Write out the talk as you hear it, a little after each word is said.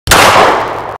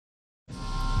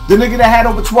The nigga that had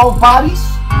over 12 bodies?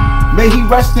 May he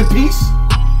rest in peace?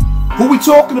 Who we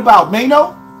talking about,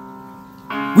 Maino?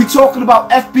 We talking about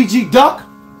FBG Duck?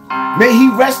 May he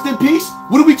rest in peace?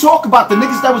 What do we talk about? The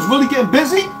niggas that was really getting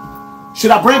busy?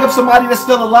 Should I bring up somebody that's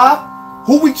still alive?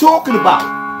 Who we talking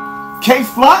about?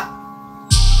 K-Flock?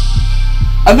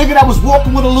 A nigga that was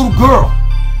walking with a little girl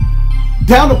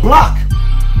down the block.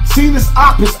 Seen his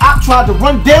op tried to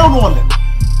run down on him.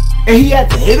 And he had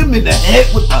to hit him in the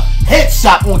head with a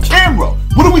headshot on camera.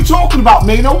 What are we talking about,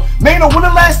 Maino? Maino, when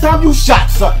the last time you shot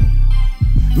something?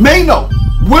 Maino,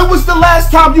 when was the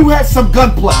last time you had some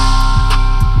gunplay?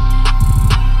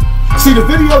 See the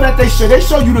video that they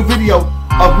show you the video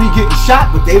of me getting shot,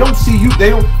 but they don't see you.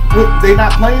 They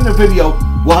not playing the video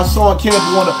with Hassan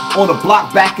Campbell on the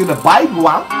block back in the Bible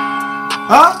out.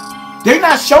 Huh? They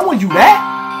not showing you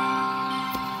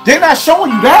that. They not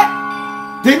showing you that.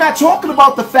 They not talking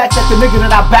about the fact that the nigga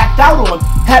that I backed out on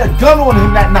had a gun on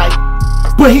him that night,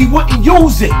 but he wouldn't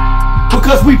use it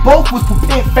because we both was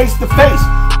prepared face to face.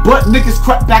 But niggas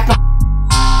crept back up.